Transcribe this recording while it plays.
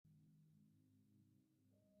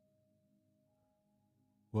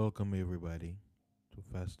Welcome, everybody, to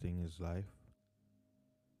Fasting is Life,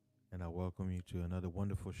 and I welcome you to another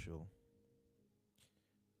wonderful show.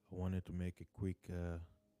 I wanted to make a quick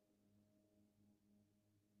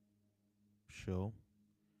show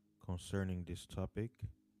concerning this topic: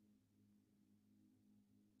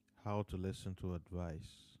 how to listen to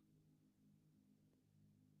advice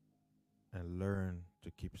and learn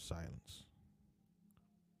to keep silence.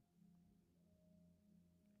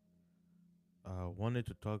 I wanted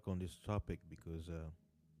to talk on this topic because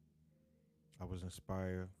I was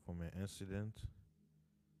inspired from an incident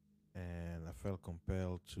and I felt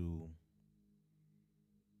compelled to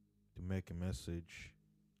make a message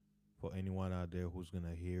for anyone out there who's going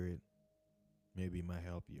to hear it. Maybe it might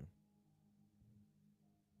help you.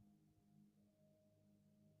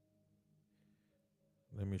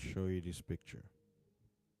 Let me show you this picture.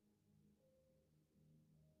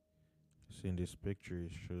 See, in this picture,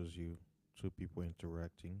 it shows you two people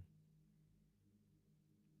interacting.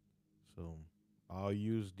 So I'll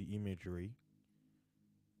use the imagery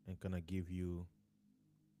and kind of give you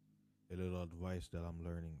a little advice that I'm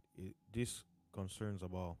learning. This concerns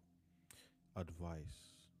about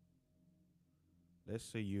advice. Let's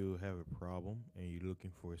say you have a problem and you're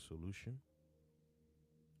looking for a solution,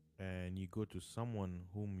 and you go to someone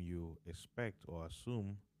whom you expect or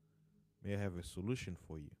assume may have a solution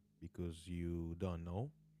for you because you don't know.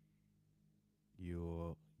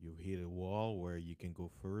 You've hit a wall where you can go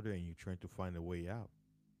further and you're trying to find a way out.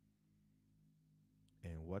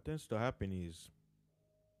 And what tends to happen is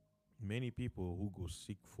many people who go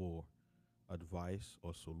seek for advice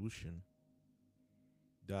or solution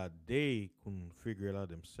that they couldn't figure it out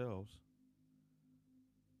themselves,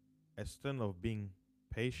 instead of being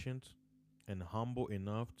patient and humble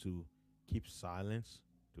enough to keep silence,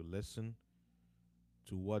 to listen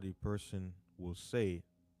to what a person will say,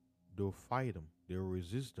 they'll fight them, they'll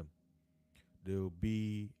resist them, they'll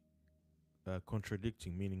be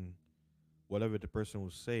contradicting, meaning whatever the person will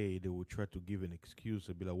say, they will try to give an excuse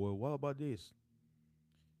and be like, well, what about this?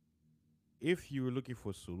 If you were looking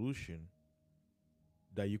for a solution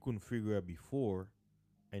that you couldn't figure out before,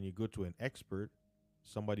 and you go to an expert,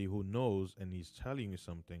 somebody who knows and is telling you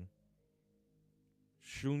something,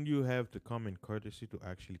 shouldn't you have the common courtesy to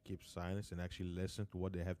actually keep silence and actually listen to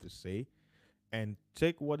what they have to say and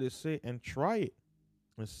take what they say and try it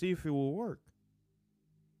and see if it will work?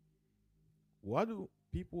 Why do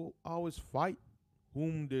people always fight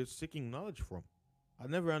whom they're seeking knowledge from? I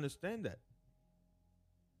never understand that.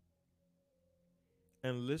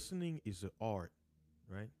 And listening is an art,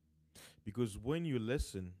 right? Because when you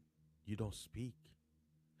listen, you don't speak.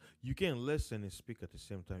 You can't listen and speak at the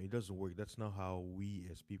same time. It doesn't work. That's not how we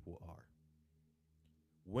as people are.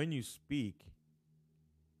 When you speak,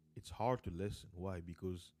 it's hard to listen. Why?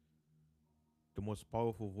 Because the most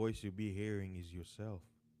powerful voice you'll be hearing is yourself.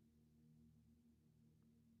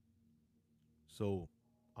 So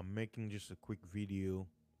I'm making just a quick video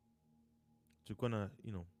to kind of,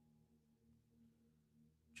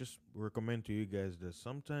 just recommend to you guys that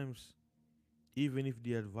sometimes, even if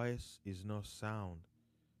the advice is not sound,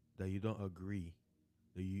 that you don't agree,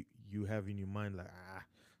 that you have in your mind like,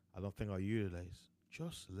 I don't think I'll utilize.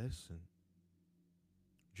 Just listen.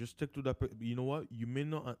 Just stick to that. You know what? You may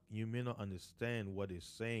not understand what it's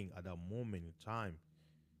saying at that moment in time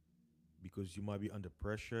because you might be under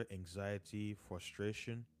pressure, anxiety,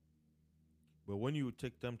 frustration. But when you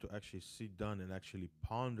take time to actually sit down and actually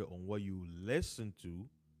ponder on what you listen to,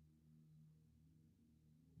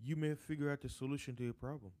 you may figure out the solution to your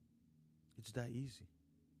problem. It's that easy.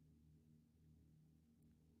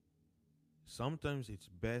 Sometimes it's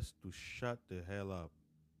best to shut the hell up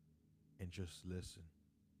and just listen.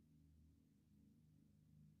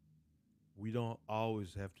 We don't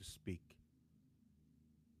always have to speak.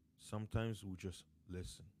 Sometimes we just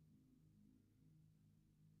listen.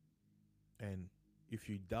 And if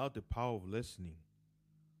you doubt the power of listening,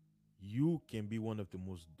 you can be one of the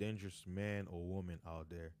most dangerous man or woman out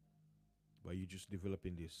there by you just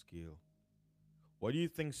developing this skill. What do you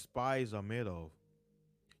think spies are made of?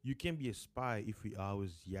 You can't be a spy if you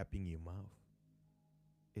always yapping your mouth.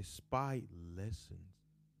 A spy listens.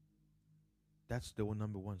 That's the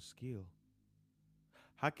number one skill.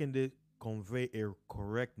 How can they convey a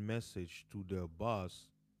correct message to their boss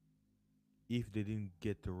if they didn't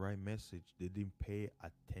get the right message? They didn't pay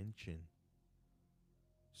attention.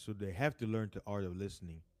 So they have to learn the art of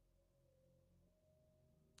listening.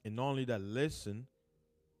 And not only that, listen,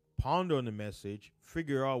 ponder on the message,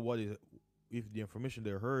 figure out if the information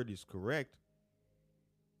they heard is correct.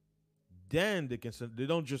 Then they can they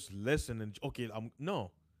don't just listen and okay, I'm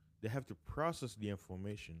no. They have to process the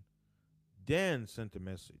information. then sent a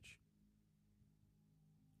message.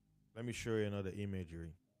 Let me show you another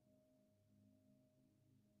imagery.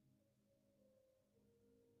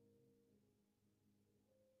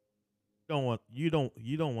 You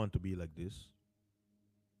don't want to be like this.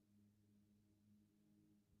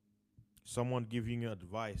 Someone giving you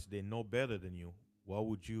advice, they know better than you. Why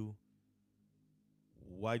would you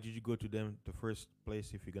why did you go to them the first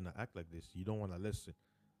place if you're gonna act like this? You don't want to listen.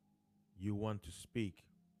 You want to speak.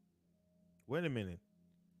 Wait a minute.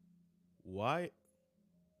 Why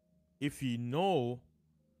if you know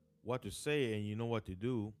what to say and you know what to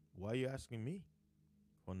do, why are you asking me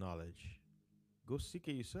for knowledge? Go seek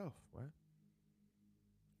it yourself, right?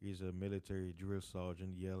 He's a military drill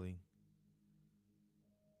sergeant yelling.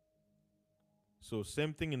 So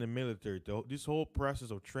same thing in the military. This whole process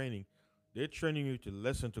of training, they're training you to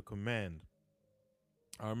listen to command.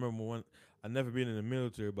 I remember when I never been in the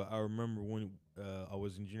military, but I remember when I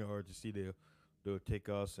was in junior RTC, they'll take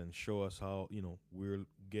us and show us how we'll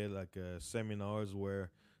get like seminars where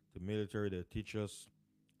the military they teach us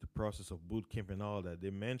the process of boot camp and all that.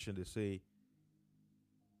 They say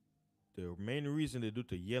the main reason they do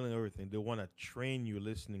to yell and everything, they want to train you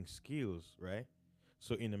listening skills, right?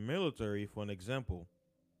 So in the military, for an example,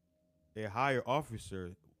 a higher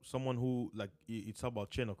officer, someone who like it's about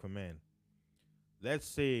chain of command. Let's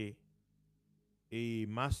say a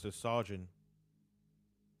master sergeant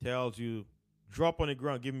tells you, drop on the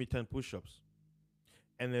ground, give me 10 push-ups.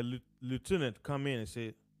 And a lieutenant come in and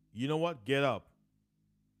say, you know what, get up.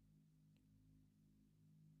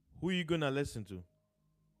 Who are you going to listen to?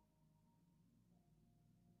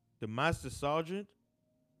 The master sergeant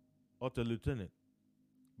or the lieutenant?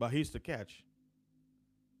 But here's the catch.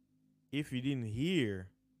 If you didn't hear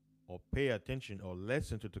or pay attention or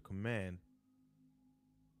listen to the command,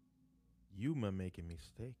 you may make a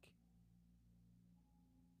mistake.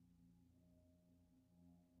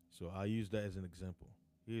 So I'll use that as an example.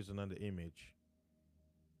 Here's another image.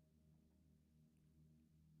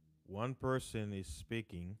 One person is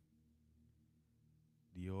speaking,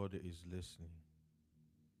 the other is listening.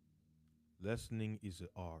 Listening is an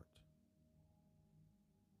art.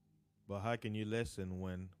 But how can you listen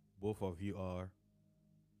when both of you are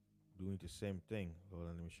doing the same thing? Hold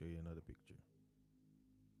on, let me show you another picture.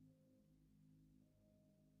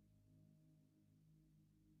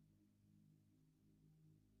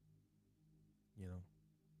 You know,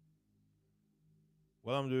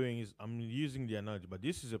 what I'm doing is I'm using the analogy, but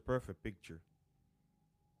this is a perfect picture.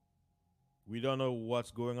 We don't know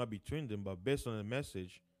what's going on between them, but based on the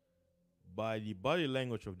message, by the body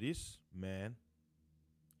language of this man,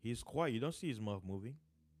 he's quiet. You don't see his mouth moving.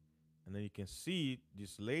 And then you can see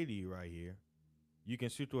this lady right here. You can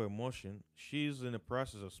see to her emotion, she's in the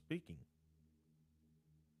process of speaking.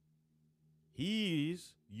 He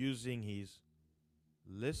is using his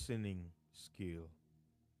listening skill,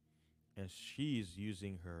 and she is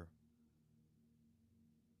using her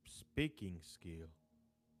speaking skill.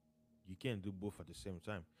 You can't do both at the same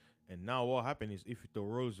time. And now what happens is if the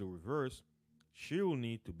roles are reversed, she will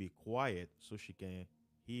need to be quiet so she can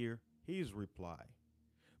hear his reply.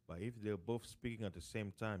 But if they're both speaking at the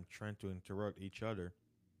same time, trying to interrupt each other,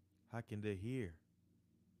 how can they hear?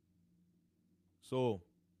 So,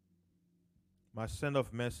 my send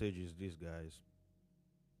off message is this, guys.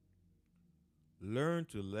 Learn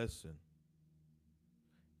to listen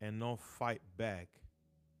and not fight back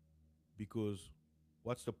because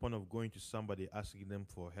what's the point of going to somebody asking them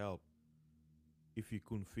for help if you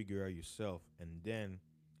couldn't figure out yourself and then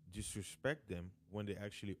disrespect them when they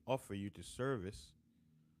actually offer you the service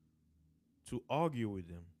to argue with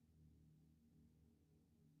them?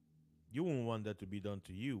 You wouldn't want that to be done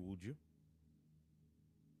to you, would you?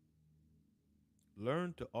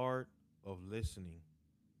 Learn the art of listening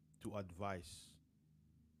to advice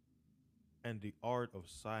and the art of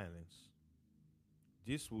silence.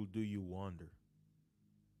 This will do you wonder.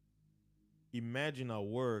 Imagine at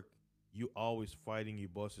work you always fighting your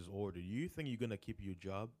boss's order. Do you think you're gonna keep your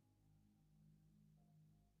job?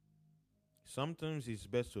 Sometimes it's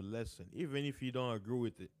best to listen, even if you don't agree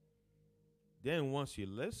with it. Then once you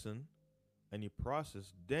listen and you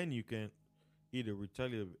process, then you can either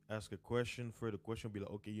retaliate, ask a question, further question, be like,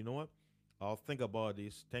 okay, you know what? I'll think about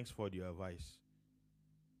this. Thanks for the advice.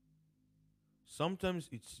 Sometimes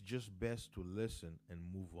it's just best to listen and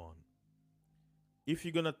move on. If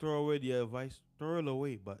you're gonna throw away the advice, throw it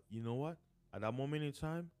away. But you know what? At that moment in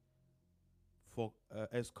time, for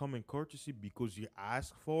as common courtesy, because you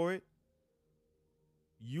ask for it,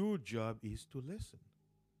 your job is to listen.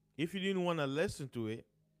 If you didn't want to listen to it,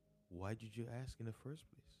 why did you ask in the first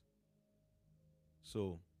place?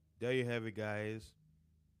 So there you have it, guys.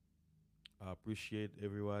 I appreciate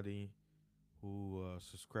everybody who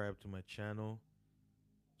subscribe to my channel.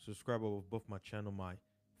 Subscribe of both my channel, my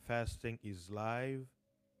Fasting is Live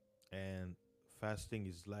and Fasting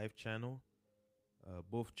is Live channel.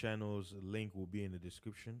 Both channels link will be in the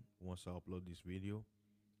description once I upload this video.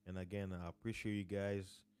 And again, I appreciate you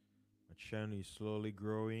guys. My channel is slowly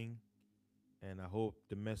growing, and I hope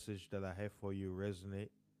the message that I have for you resonate.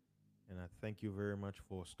 And I thank you very much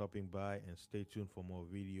for stopping by, and stay tuned for more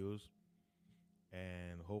videos.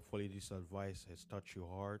 And hopefully this advice has touched your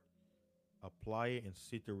heart. Apply it and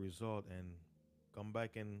see the result, and come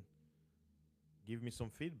back and give me some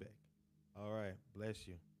feedback. All right. Bless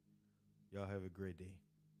you. Y'all have a great day.